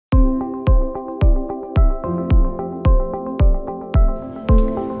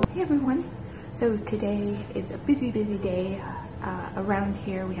So today is a busy day. Around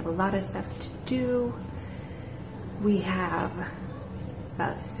here we have a lot of stuff to do. We have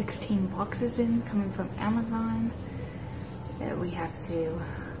about 16 boxes in coming from Amazon that we have to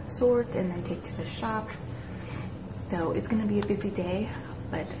sort and then take to the shop. So it's going to be a busy day,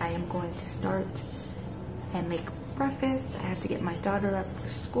 but I am going to start and make breakfast. I have to get my daughter up for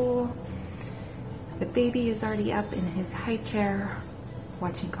school. The baby is already up in his high chair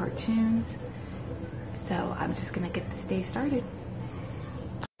watching cartoons. So I'm just gonna get this day started.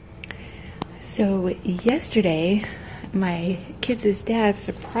 So yesterday, my kids' dad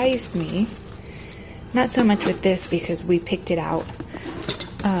surprised me. Not so much with this because we picked it out.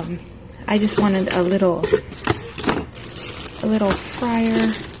 I just wanted a little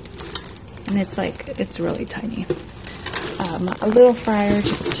fryer, and it's really tiny. A little fryer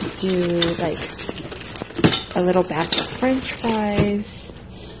just to do like a little batch of French fries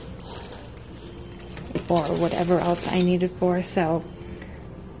or whatever else I needed for. So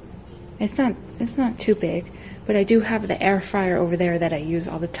it's not too big, but I do have the air fryer over there that I use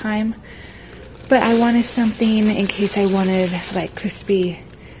all the time. But I wanted something in case I wanted like crispy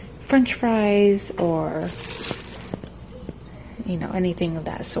French fries or anything of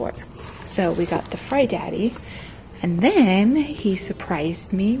that sort. So we got the Fry Daddy, and then he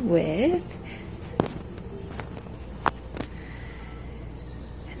surprised me with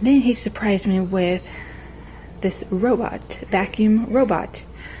this vacuum robot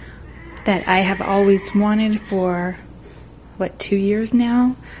that I have always wanted for 2 years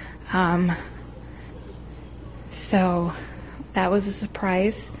now. So that was a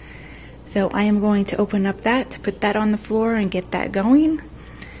surprise. So I am going to open up that, put that on the floor and get that going.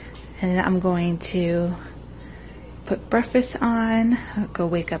 And then I'm going to put breakfast on, go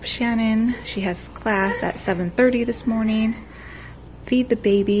wake up Shannon. She has class at 7:30 this morning. Feed the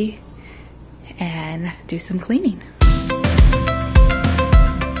baby and do some cleaning.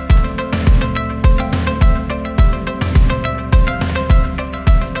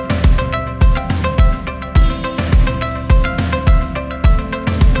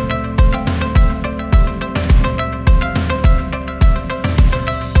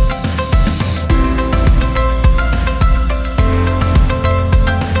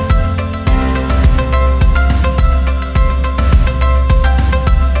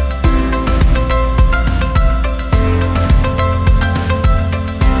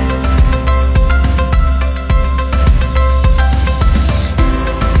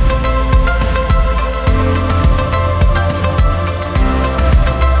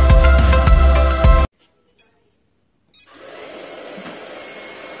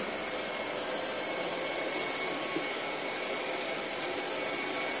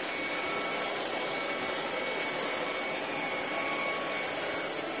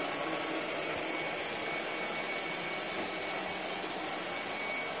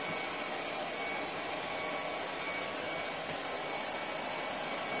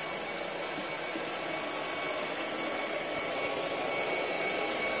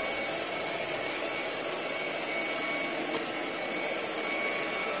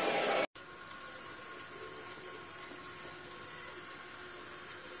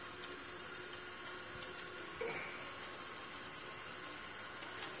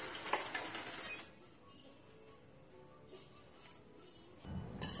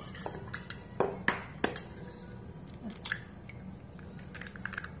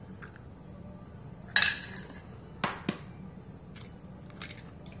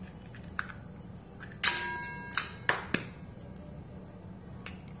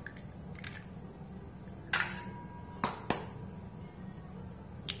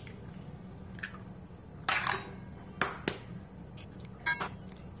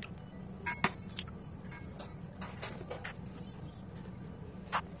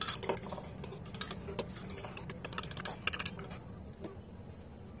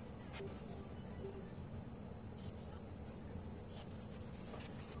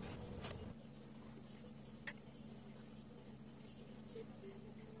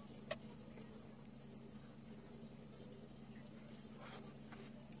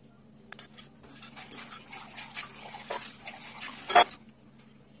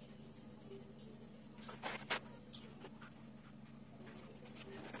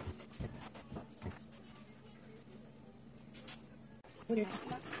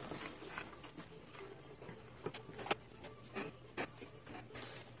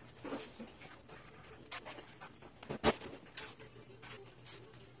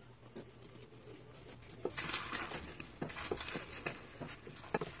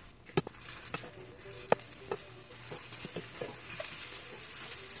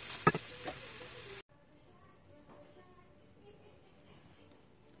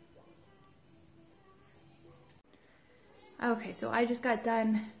 Okay, so I just got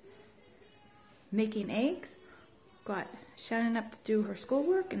done making eggs. Got Shannon up to do her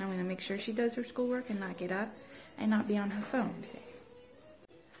schoolwork, and I'm gonna make sure she does her schoolwork and not get up and not be on her phone today.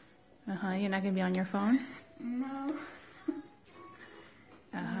 You're not gonna be on your phone? No.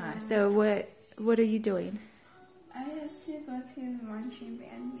 So what are you doing? I have to go to the marching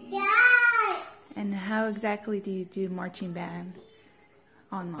band meeting. And how exactly do you do marching band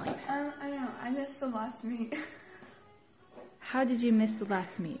online? I don't know. I missed the last meet. How did you miss the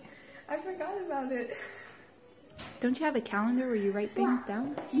last meet? I forgot about it. Don't you have a calendar where you write things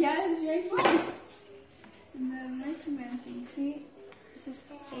down? Yeah, it's right here. And the marching band thing. See, this is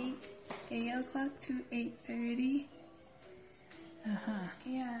 8 o'clock to 8:30.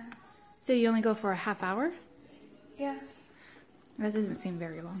 Yeah. So you only go for a half hour? Yeah. That doesn't seem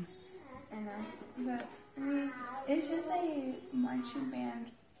very long. I know. But, I mean, it's just a marching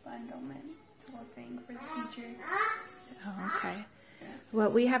band bundlement whole thing for the teacher. Oh, okay.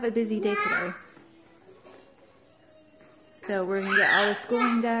 Well, we have a busy day today. So we're going to get all the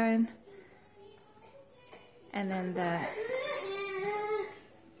schooling done. And then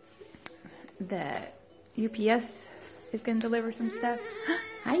the UPS is going to deliver some stuff.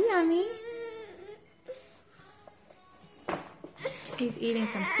 Hi, Yummy. He's eating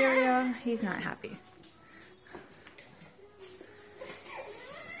some cereal. He's not happy.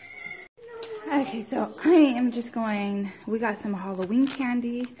 Okay, so I am just going, we got some Halloween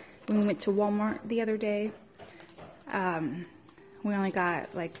candy. We went to Walmart the other day. We only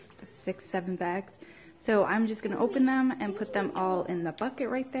got like 6-7 bags. So I'm just going to open them and put them all in the bucket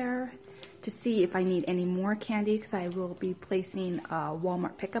right there to see if I need any more candy, because I will be placing a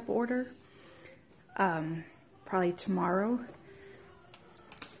Walmart pickup order probably tomorrow.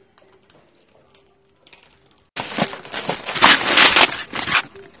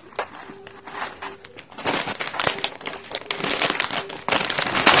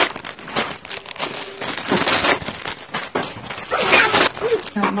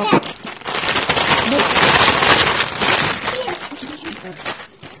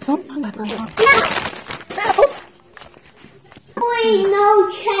 No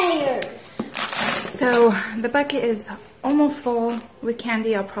chairs. So the bucket is almost full with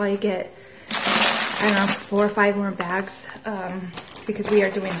candy. I'll probably get, I don't know, 4 or 5 more bags because we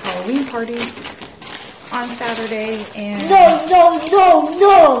are doing a Halloween party on Saturday, and No. we don't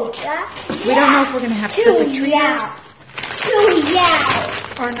know if we're gonna have trick-or-treaters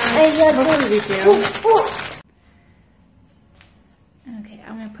or not. Hopefully we do. Okay,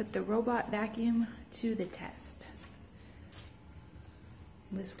 I'm gonna put the robot vacuum to the test.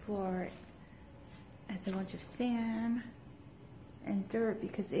 This floor has a bunch of sand and dirt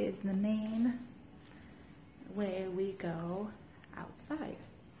because it is the main way we go outside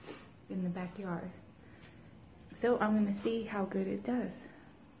in the backyard. So I'm gonna see how good it does.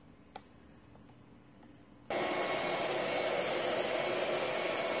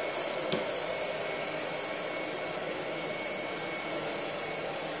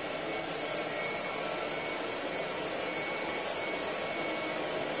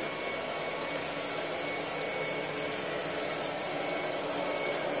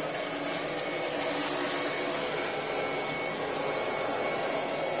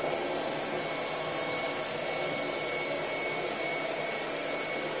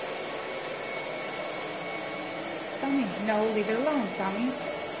 Sammy, no, leave it alone, Sammy.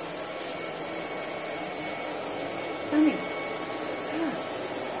 Sammy. Yeah.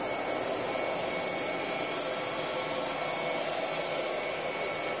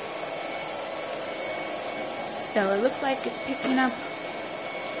 So it looks like it's picking up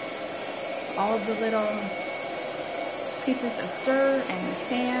all the little pieces of dirt and the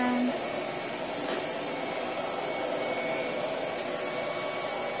sand.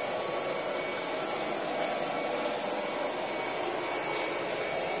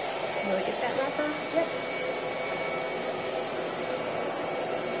 Will I get that wrapper? Yep.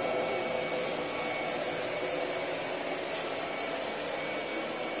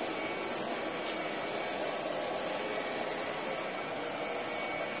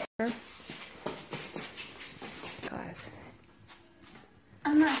 Class.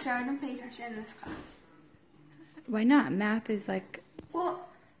 I'm not sure. I don't pay attention in this class. Why not? Math is like Well,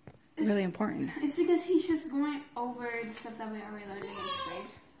 really important. it's because he's just going over the stuff that we already learned in 8th grade.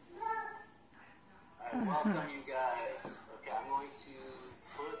 Welcome, you guys. Okay, I'm going to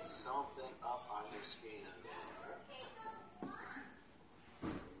put something up on your screen.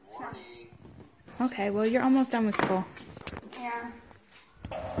 Morning. Okay, well, you're almost done with school. Yeah.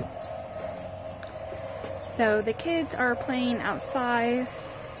 So the kids are playing outside.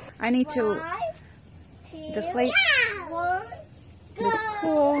 I need to deflate. 1,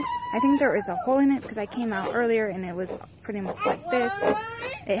 I think there is a hole in it because I came out earlier and it was pretty much like this.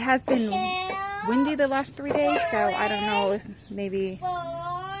 It has been windy the last 3 days, so I don't know if maybe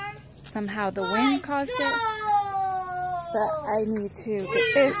somehow the wind caused it. But I need to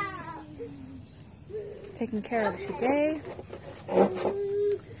get this taken care of today.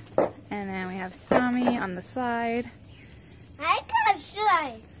 And then we have Stami on the slide. I can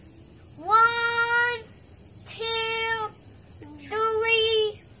slide. 1, 2,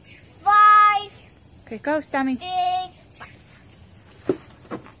 3, 5. Okay, go, Stami. 6.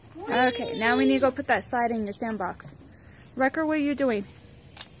 Okay, now we need to go put that slide in your sandbox. Wrecker, what are you doing?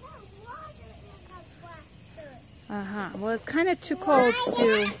 Well, it's kind of too cold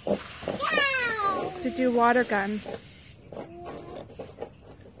to do water guns.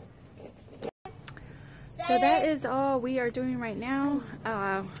 So that is all we are doing right now.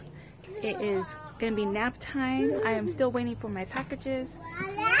 It is going to be nap time. I am still waiting for my packages.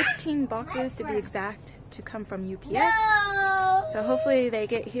 16 boxes to be exact to come from UPS. So hopefully they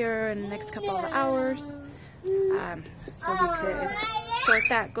get here in the next couple of hours. So we could sort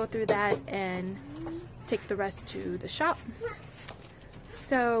that, go through that, and take the rest to the shop.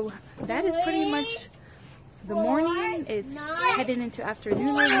 So that is pretty much the morning. It's heading into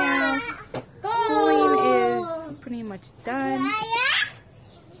afternoon right now. Schooling is pretty much done.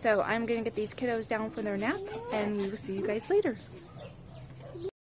 So I'm gonna get these kiddos down for their nap, and we will see you guys later.